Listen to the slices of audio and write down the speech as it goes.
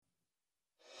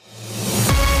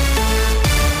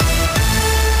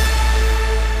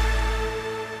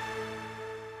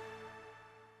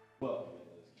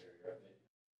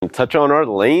touch on our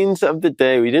lanes of the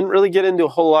day. We didn't really get into a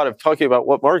whole lot of talking about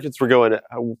what markets were going,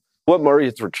 what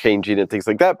markets were changing and things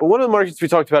like that. But one of the markets we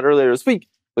talked about earlier this week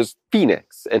was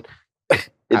Phoenix. And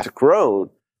it's grown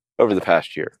over the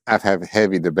past year. I've had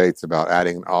heavy debates about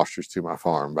adding an ostrich to my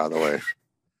farm, by the way.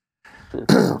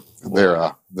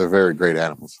 They're very great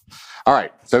animals. All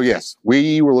right. So, yes,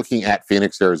 we were looking at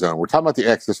Phoenix, Arizona. We're talking about the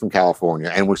exodus from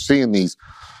California, and we're seeing these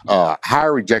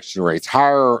higher rejection rates,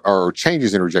 or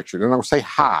changes in rejection. And I would say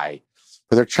high,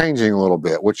 but they're changing a little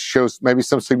bit, which shows maybe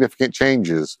some significant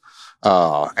changes.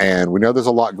 And we know there's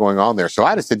a lot going on there. So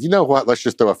I just said, you know what? Let's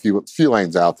just throw a few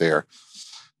lanes out there.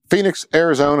 Phoenix,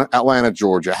 Arizona, Atlanta,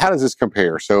 Georgia. How does this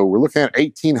compare? So we're looking at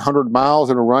 1,800 miles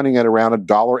and we're running at around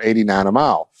 $1.89 a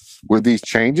mile. With these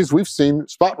changes, we've seen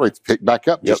spot rates pick back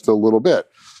up just a little bit.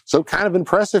 So kind of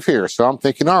impressive here. So I'm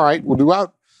thinking, all right, well,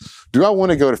 do I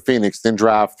want to go to Phoenix, then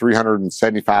drive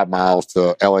 375 miles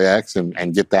to LAX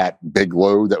and get that big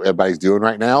load that everybody's doing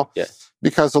right now? Yes.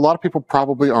 Because a lot of people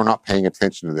probably are not paying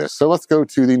attention to this. So let's go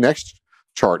to the next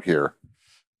chart here.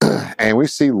 And we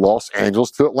see Los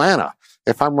Angeles to Atlanta.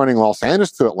 If I'm running Los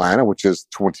Angeles to Atlanta, which is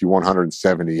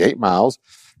 2,178 miles,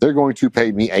 they're going to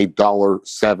pay me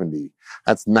 $1.70.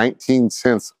 That's 19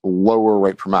 cents lower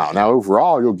rate per mile. Now,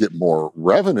 overall, you'll get more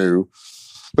revenue,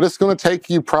 but it's going to take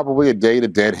you probably a day to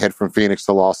deadhead from Phoenix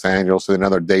to Los Angeles and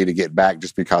another day to get back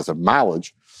just because of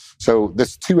mileage. So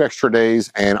that's 2 extra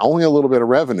days and only a little bit of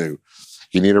revenue.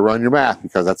 You need to run your math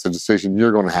because that's a decision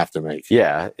you're going to have to make.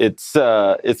 Yeah, it's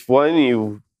one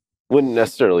you wouldn't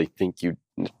necessarily think you'd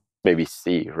maybe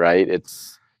see, right?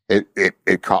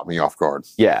 It caught me off guard.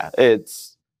 Yeah,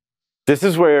 this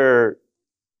is where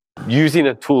using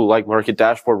a tool like Market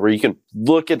Dashboard, where you can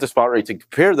look at the spot rates and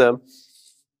compare them.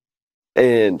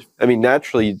 And I mean,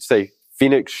 naturally, you'd say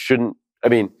Phoenix shouldn't. I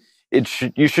mean,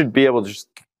 you should be able to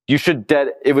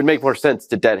it would make more sense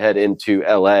to deadhead into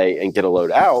LA and get a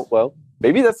load out. Well,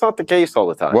 maybe that's not the case all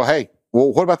the time. Well,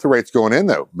 what about the rates going in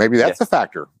though? Maybe that's a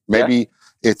factor. Maybe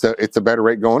it's a better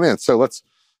rate going in. So let's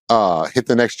hit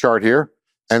the next chart here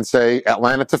and say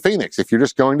Atlanta to Phoenix. If you're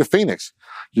just going to Phoenix,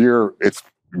 it's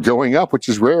going up, which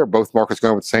is rare. Both markets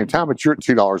going up at the same time, but you're at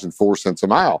 $2.04 a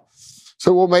mile.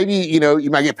 So, well, maybe, you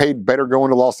might get paid better going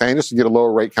to Los Angeles and get a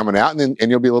lower rate coming out, and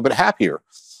you'll be a little bit happier.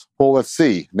 Well, let's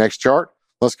see. Next chart.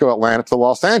 Let's go Atlanta to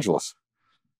Los Angeles.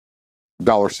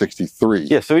 $1.63.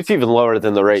 Yeah, so it's even lower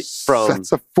than the rate from...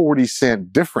 That's a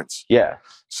 40-cent difference. Yeah.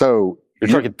 So... You're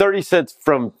talking 30 cents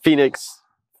from Phoenix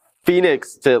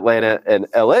to Atlanta and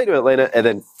LA to Atlanta, and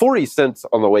then 40 cents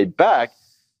on the way back.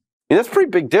 I mean, that's a pretty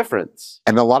big difference.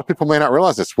 And a lot of people may not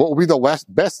realize this. What would be the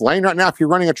best lane right now if you're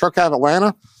running a truck out of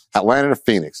Atlanta? Atlanta to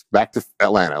Phoenix, back to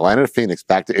Atlanta. Atlanta to Phoenix,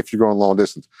 back to if you're going long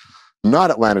distance. Not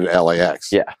Atlanta to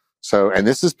LAX. Yeah. So, and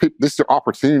this are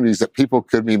opportunities that people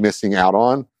could be missing out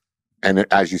on. And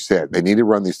as you said, they need to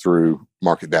run these through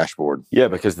Market Dashboard. Yeah,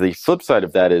 because the flip side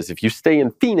of that is if you stay in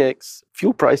Phoenix,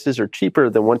 fuel prices are cheaper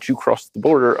than once you cross the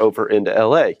border over into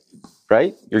LA,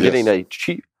 right? You're getting a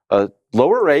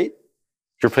lower rate.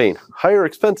 You're paying higher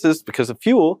expenses because of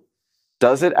fuel.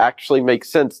 Does it actually make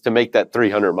sense to make that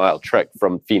 300-mile trek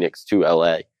from Phoenix to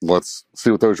LA? Let's see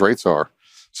what those rates are.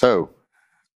 So,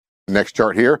 next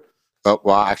chart here.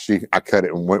 Actually, I cut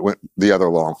it and went the other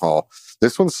long haul.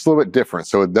 This one's a little bit different,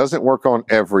 so it doesn't work on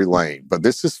every lane. But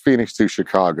this is Phoenix to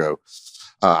Chicago.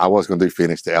 I was going to do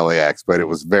Phoenix to LAX, but it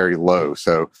was very low.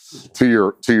 So, to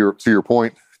your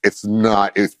point, it's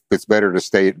not. It's better to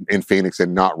stay in Phoenix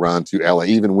and not run to LA,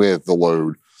 even with the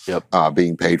load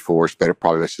being paid for. It's better.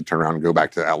 Probably they should turn around and go back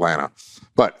to Atlanta.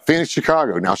 But Phoenix,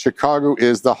 Chicago. Now, Chicago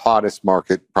is the hottest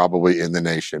market probably in the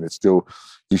nation.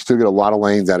 You still get a lot of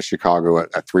lanes out of Chicago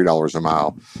at $3 a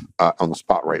mile on the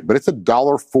spot rate. But it's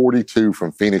 $1.42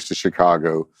 from Phoenix to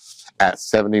Chicago at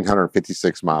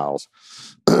 1,756 miles.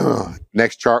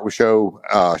 Next chart we show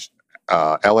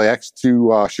LAX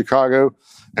to Chicago,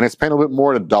 and it's paying a little bit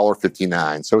more at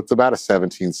 $1.59. So it's about a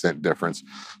 17-cent difference.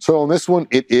 So on this one,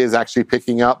 it is actually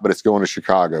picking up, but it's going to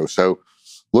Chicago. So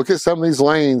look at some of these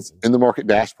lanes in the Market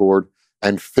Dashboard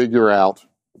and figure out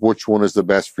which one is the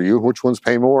best for you, which ones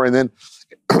pay more, and then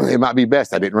it might be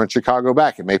best. I didn't run Chicago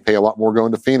back. It may pay a lot more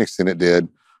going to Phoenix than it did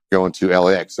going to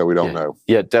LAX, so we don't know.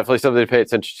 Yeah, definitely something to pay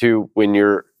attention to when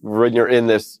you're in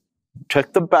this.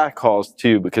 Check the backhauls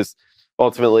too, because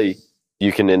ultimately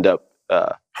you can end up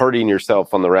hurting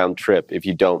yourself on the round trip if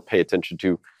you don't pay attention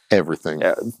to everything,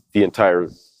 the entire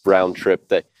round trip.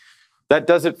 That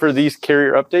does it for these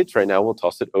carrier updates. Right now, we'll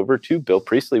toss it over to Bill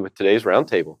Priestley with today's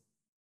roundtable.